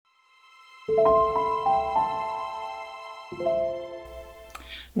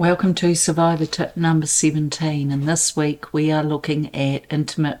Welcome to Survivor Tip number 17, and this week we are looking at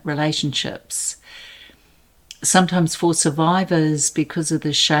intimate relationships. Sometimes for survivors, because of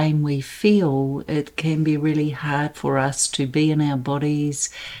the shame we feel, it can be really hard for us to be in our bodies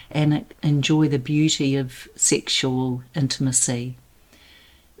and enjoy the beauty of sexual intimacy.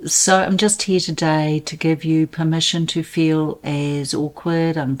 So I'm just here today to give you permission to feel as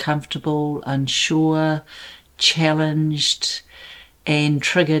awkward, uncomfortable, unsure, challenged, and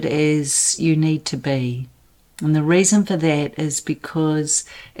triggered as you need to be. And the reason for that is because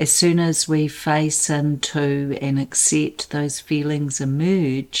as soon as we face into and accept those feelings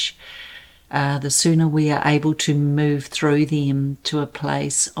emerge, the sooner we are able to move through them to a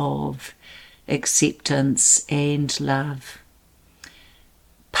place of acceptance and love.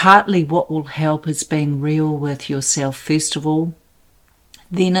 Partly what will help is being real with yourself first of all.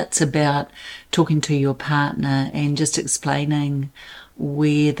 Then it's about talking to your partner and just explaining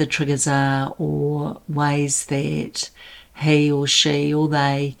where the triggers are or ways that he or she or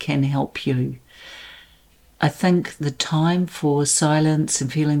they can help you. I think the time for silence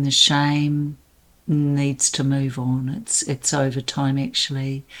and feeling the shame needs to move on. It's over time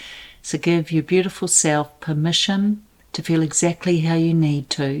actually. So give your beautiful self permission to feel exactly how you need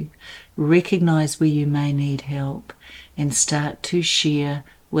to, recognize where you may need help, and start to share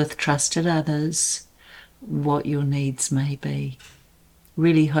with trusted others what your needs may be.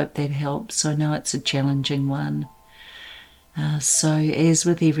 Really hope that helps. I know it's a challenging one. So as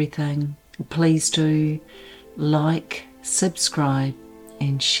with everything, please do like, subscribe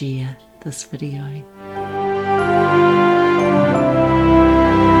and share this video.